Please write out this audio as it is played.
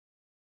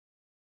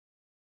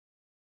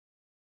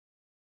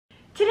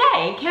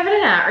Today, Kevin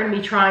and I are going to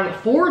be trying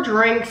 4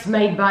 drinks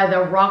made by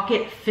the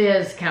Rocket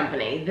Fizz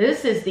company.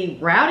 This is the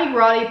Rowdy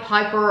Roddy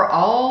Piper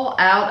All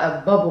Out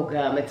of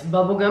Bubblegum. It's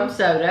bubblegum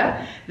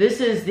soda. This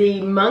is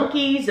the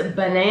Monkees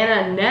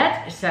Banana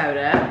Nut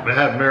Soda. I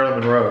have Marilyn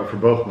Monroe for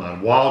both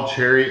mine, wild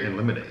cherry and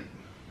lemonade.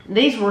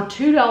 These were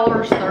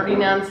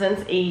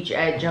 $2.39 each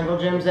at Jungle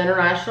Jim's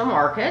International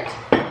Market.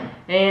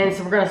 And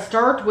so we're going to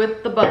start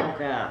with the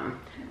bubblegum.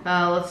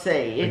 Let's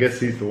see. I guess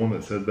he's the one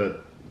that said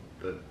that,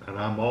 and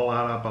I'm all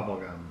out of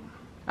bubblegum.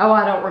 Oh,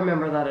 I don't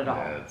remember that at all.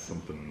 Yeah, it's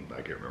something, I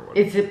can't remember what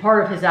it's a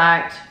part of his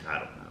act. I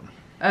don't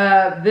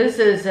know. This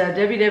is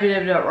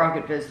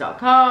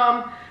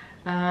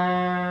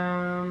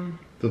www.rocketfizz.com.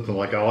 Something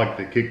like, I like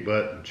to kick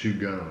butt and chew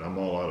gum, I'm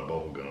all out of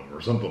bubblegum,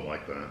 or something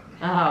like that.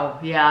 Oh,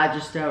 yeah, I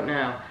just don't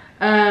know.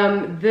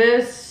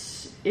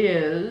 This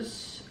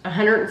is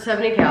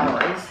 170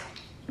 calories.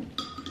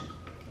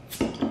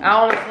 I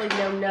honestly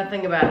know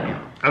nothing about him.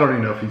 I don't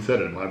even know if he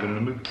said it. It might have been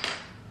in the movie.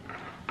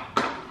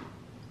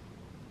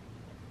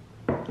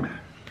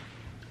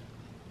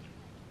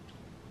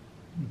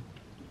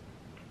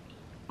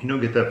 You don't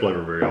get that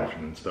flavor very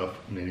often and stuff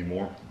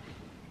anymore.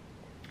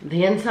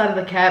 The inside of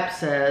the cap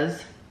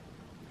says,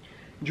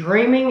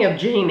 "Dreaming of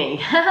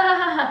Jeannie."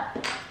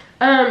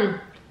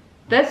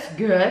 That's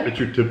good. It's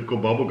your typical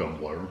bubblegum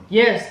flavor.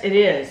 Yes, it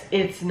is.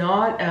 It's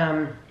not,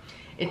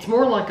 it's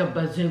more like a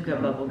bazooka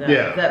bubblegum,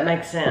 if that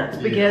makes sense.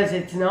 Because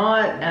it's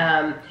not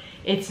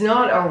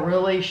a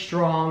really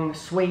strong,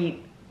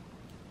 sweet,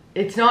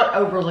 it's not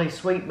overly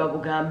sweet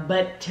bubblegum,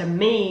 but to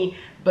me,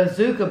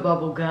 bazooka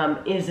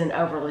bubblegum isn't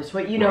overly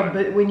sweet. You know,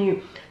 but when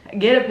you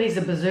get a piece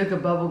of bazooka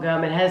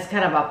bubblegum, it has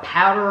kind of a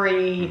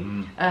powdery...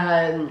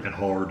 and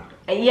hard.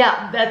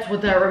 Yeah, that's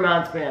what that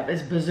reminds me of,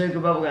 is bazooka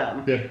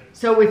bubblegum. Yeah.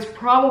 So it's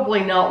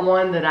probably not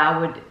one that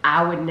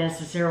I would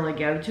necessarily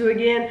go to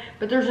again,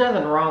 but there's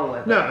nothing wrong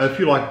with it. No, if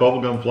you like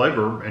bubblegum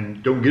flavor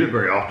and don't get it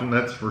very often,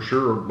 that's for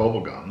sure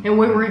bubblegum. And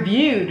we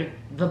reviewed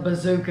the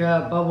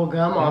bazooka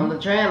bubblegum on the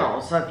channel,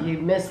 so if you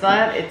missed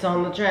that, it's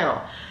on the channel.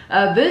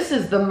 This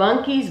is the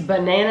Monkees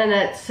Banana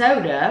Nut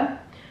Soda.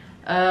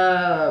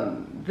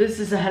 This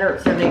is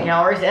 170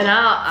 calories, and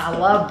I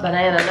love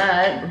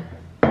banana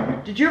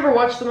nut. Did you ever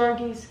watch the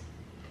Monkees?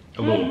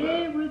 A little bit.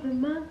 Hey, we're the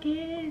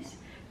Monkees.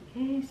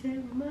 He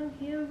said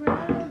monkey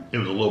around. It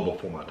was a little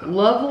before my time.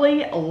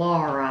 Lovely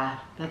Laura.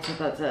 That's what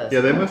that says. Yeah,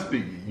 they must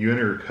be, you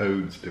enter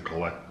codes to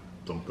collect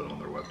something on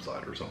their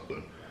website or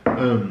something.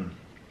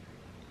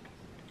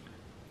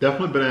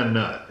 Definitely banana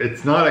nut.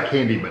 It's not a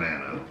candy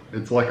banana.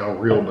 It's like a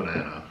real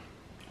banana.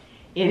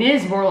 It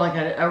is more like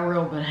a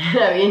real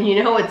banana. And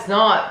you know it's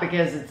not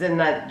because it's in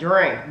that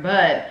drink.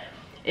 But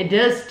it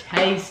does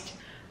taste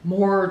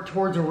more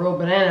towards a real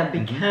banana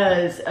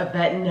because of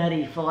that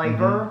nutty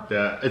flavor.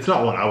 Yeah, it's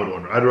not one I would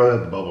order. I'd rather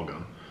have the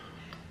bubblegum.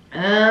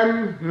 I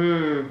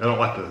don't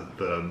like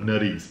the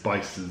nutty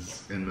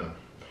spices in the...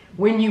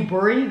 When you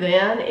breathe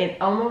in,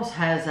 it almost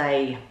has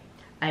a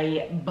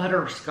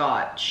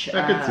butterscotch.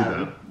 I could see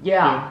that.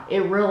 Yeah,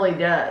 it really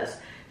does.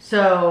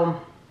 So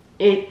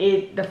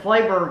the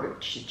flavor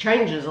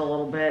changes a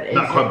little bit.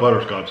 Not quite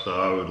butterscotch though.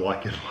 I would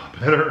like it a lot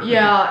better.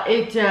 Yeah,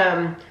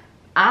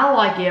 I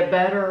like it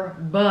better,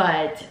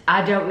 but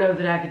I don't know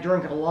that I could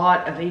drink a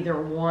lot of either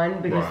one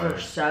because they're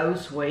so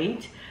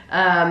sweet.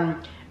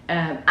 I'm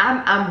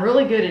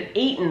really good at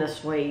eating the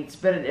sweets,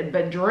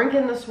 but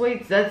drinking the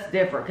sweets, that's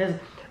different because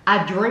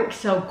I drink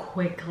so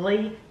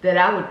quickly that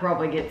I would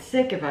probably get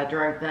sick if I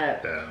drank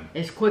that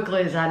as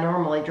quickly as I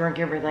normally drink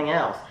everything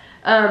else.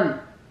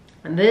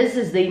 This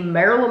is the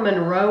Marilyn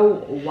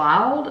Monroe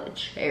Wild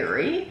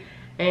Cherry,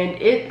 and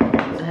it is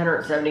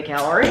 170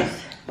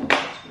 calories.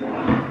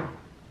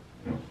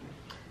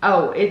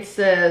 Oh, it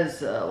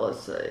says,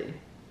 let's see,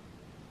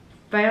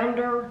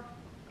 Founder,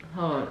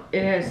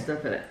 it has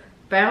stuff in it.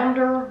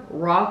 Founder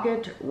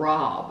Rocket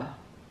Rob.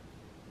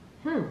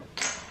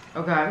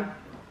 Okay.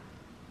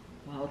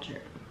 Wild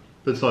cherry.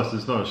 That's nice.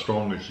 It's not as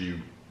strong as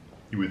you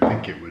would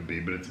think it would be,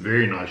 but it's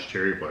very nice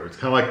cherry flavor. It's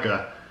kind of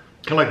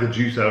like the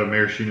juice out of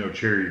maraschino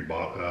cherry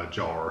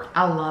jar.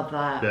 I love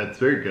that. Yeah, it's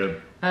very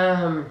good.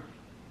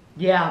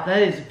 Yeah,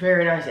 that is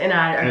very nice, and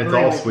I agree it's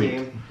all with sweet.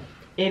 you.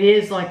 It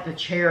is like the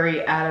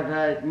cherry out of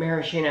a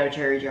maraschino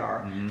cherry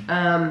jar.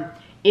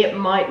 It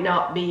might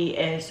not be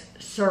as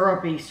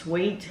syrupy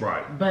sweet,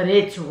 but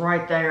it's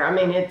right there. I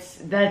mean,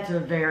 that's a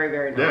very,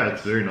 very nice. Yeah,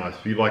 it's very nice.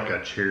 If you like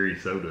a cherry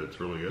soda, it's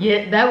really good.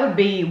 Yeah, that would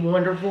be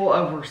wonderful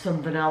over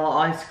some vanilla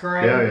ice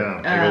cream. Yeah.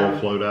 Take a little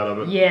float out of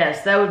it.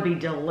 Yes, that would be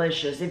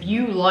delicious. If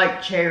you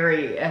like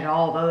cherry at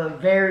all, though, a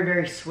very,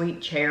 very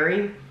sweet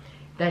cherry,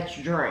 that's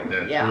your drink.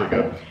 Yeah, it's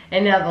really good.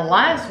 And now the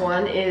last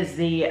one is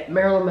the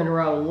Marilyn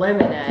Monroe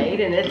Lemonade,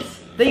 and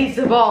these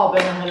have all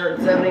been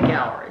 170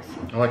 calories.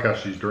 I like how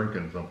she's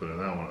drinking something in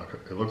that one.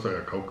 It looks like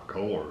a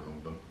Coca-Cola or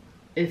something.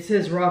 It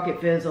says Rocket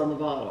Fizz on the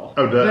bottle.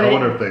 Oh, I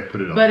wonder if they put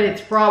it on. But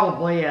it's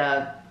probably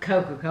a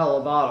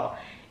Coca-Cola bottle.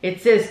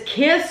 It says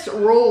Kiss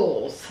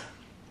Rules.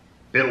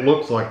 It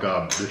looks like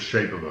the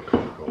shape of a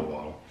Coca-Cola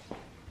bottle.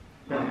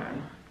 Okay.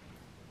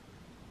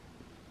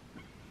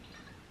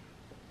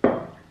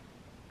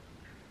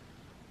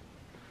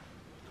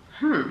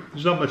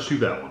 There's not much to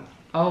that one.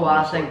 Oh,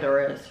 honestly. I think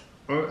there is.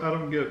 I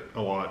don't get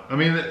a lot. I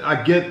mean,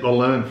 I get the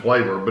lemon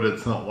flavor, but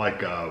it's not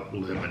like a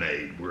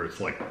lemonade where it's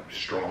like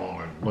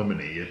strong and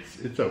lemony.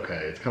 It's okay.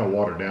 It's kind of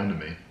watered down to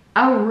me.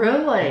 Oh,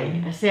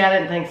 really? See, I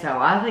didn't think so.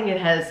 I think it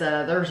has,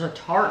 there's a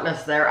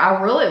tartness there.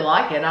 I really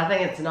like it. I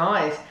think it's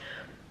nice.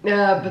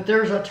 But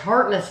there's a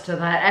tartness to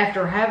that.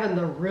 After having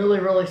the really,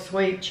 really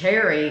sweet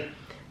cherry,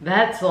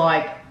 that's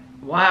like,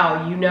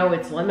 wow, you know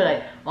it's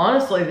lemonade.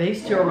 Honestly,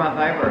 these two are my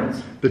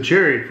favorites. The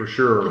cherry for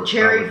sure. The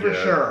cherry for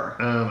sure.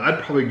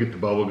 I'd probably get the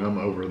bubblegum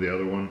over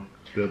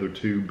the other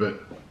two,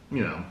 but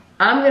you know.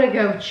 I'm gonna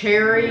go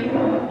cherry,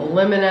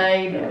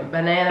 lemonade,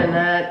 banana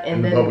nut,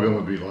 and then bubblegum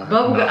would be like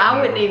bubblegum.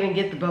 I wouldn't even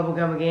get the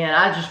bubblegum again.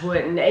 I just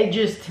wouldn't. It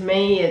just, to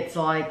me, it's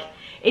like,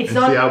 it's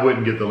not. See, I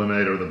wouldn't get the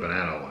lemonade or the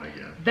banana one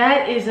again.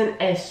 That isn't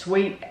as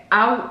sweet.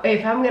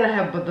 If I'm gonna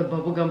have the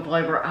bubblegum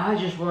flavor, I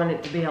just want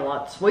it to be a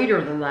lot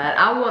sweeter than that.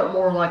 I want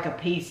more like a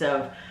piece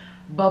of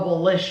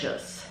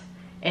Bubblicious,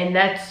 and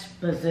that's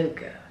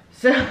Bazooka.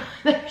 So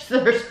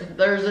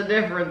there's a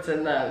difference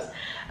in those.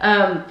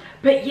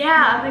 But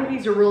yeah, I think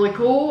these are really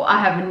cool. I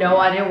have no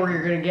idea where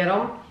you're gonna get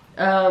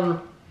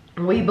them.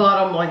 We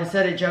bought them, like I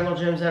said, at Jungle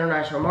Jim's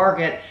International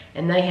Market,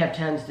 and they have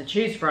tons to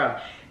choose from.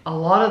 A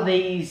lot of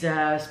these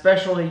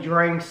specialty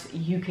drinks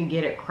you can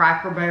get at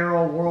Cracker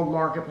Barrel, World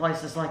Market,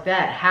 places like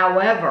that.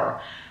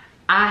 However,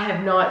 I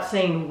have not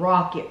seen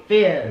Rocket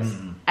Fizz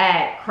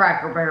at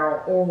Cracker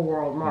Barrel or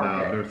World Market.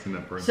 No, I've never seen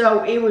that brand.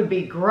 So it would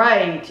be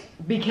great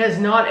because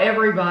not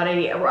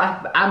everybody,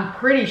 I'm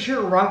pretty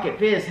sure Rocket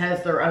Fizz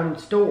has their own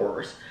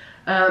stores.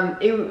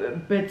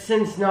 But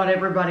since not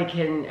everybody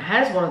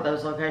has one of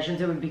those locations,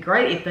 it would be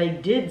great if they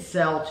did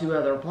sell to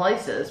other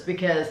places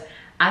because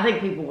I think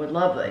people would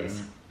love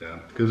these. Yeah,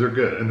 because they're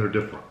good and they're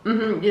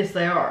different. Yes,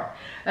 they are.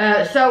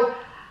 So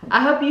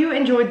I hope you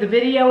enjoyed the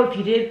video. If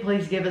you did,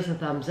 please give us a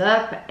thumbs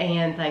up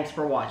and thanks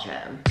for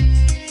watching.